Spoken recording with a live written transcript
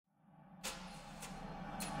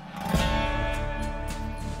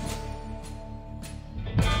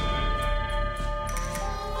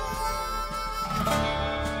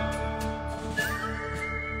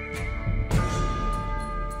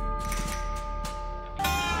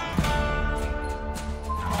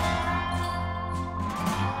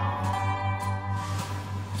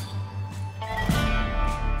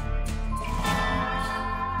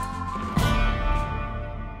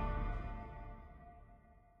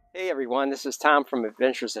Hey everyone, this is Tom from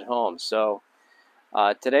Adventures at Home.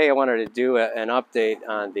 Today I wanted to do an update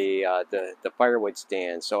on the firewood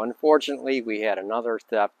stand. So unfortunately we had another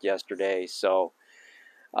theft yesterday.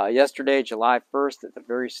 Yesterday, July 1st, at the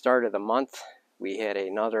very start of the month, we had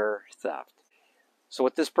another theft. So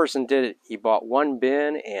what this person did, he bought one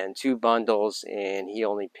bin and two bundles, and he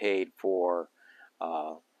only paid for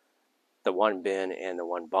uh, the one bin and the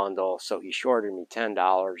one bundle. So he shorted me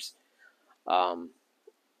 $10. Um,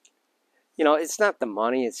 it's not the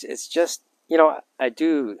money. It's just, I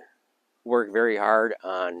do work very hard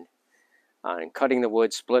on cutting the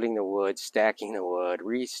wood, splitting the wood, stacking the wood,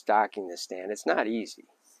 restocking the stand. It's not easy.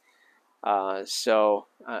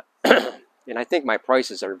 And I think my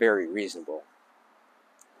prices are very reasonable.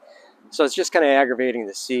 So it's just kind of aggravating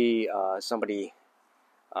to see somebody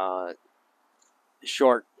uh,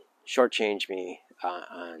 short shortchange me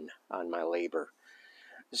on my labor.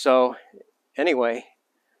 So anyway,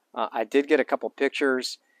 I did get a couple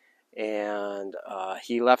pictures, and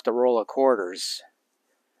he left a roll of quarters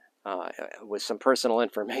with some personal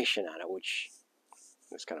information on it, which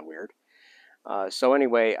was kind of weird. So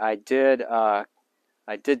anyway, I did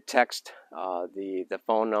text the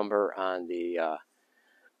phone number on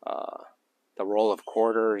uh, the roll of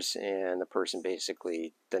quarters, and the person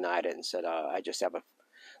basically denied it and said, "I just have a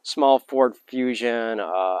small Ford Fusion.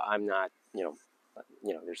 I'm not,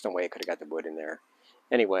 there's no way I could have got the wood in there."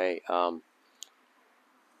 Anyway,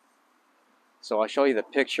 so I'll show you the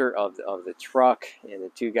picture of the truck and the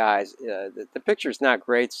two guys. The picture's not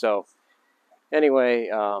great, so anyway,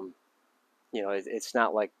 it's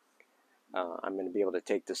not like I'm going to be able to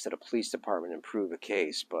take this to the police department and prove a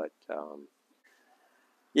case. But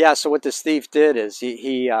yeah, so what this thief did is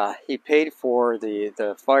he paid for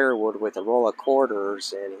the firewood with a roll of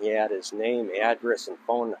quarters, and he had his name, address, and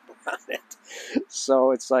phone number on it.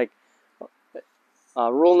 So it's like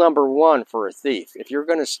rule number one for a thief: if you're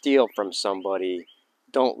going to steal from somebody,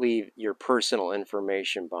 don't leave your personal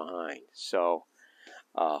information behind. So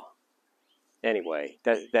uh, anyway,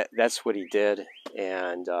 that's what he did,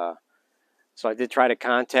 and so I did try to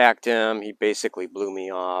contact him. He basically blew me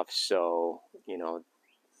off. So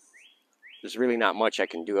there's really not much I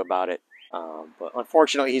can do about it. But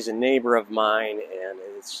unfortunately, he's a neighbor of mine, and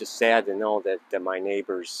it's just sad to know that my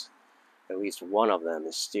neighbors, at least one of them,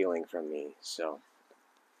 is stealing from me. So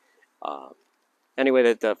uh, anyway,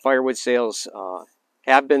 the firewood sales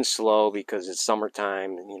have been slow because it's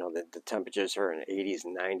summertime. The temperatures are in the 80s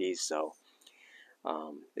and 90s, so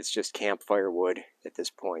it's just camp firewood at this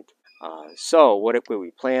point. So what we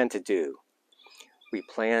plan to do? We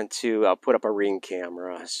plan to put up a Ring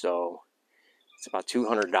camera. So it's about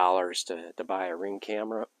 $200 to buy a Ring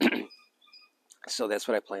camera. So that's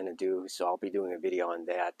what I plan to do. So I'll be doing a video on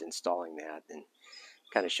that, installing that, and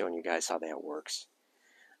kind of showing you guys how that works.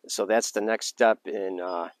 So that's the next step in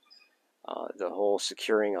the whole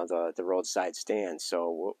securing of the roadside stand.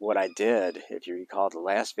 So what I did, if you recall the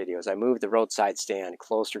last video, is I moved the roadside stand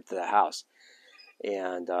closer to the house.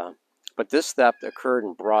 And but this theft occurred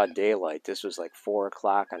in broad daylight. This was like 4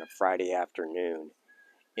 o'clock on a Friday afternoon.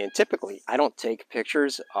 And typically, I don't take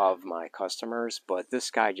pictures of my customers, but this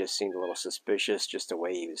guy just seemed a little suspicious, just the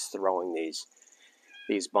way he was throwing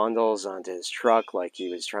these bundles onto his truck, like he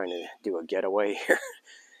was trying to do a getaway here.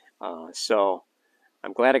 So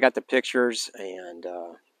I'm glad I got the pictures, and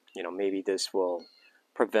maybe this will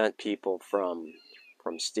prevent people from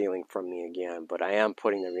stealing from me again. But I am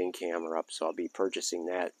putting the Ring camera up, so I'll be purchasing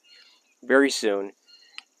that very soon,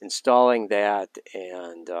 installing that,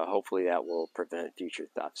 and hopefully that will prevent future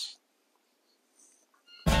thefts.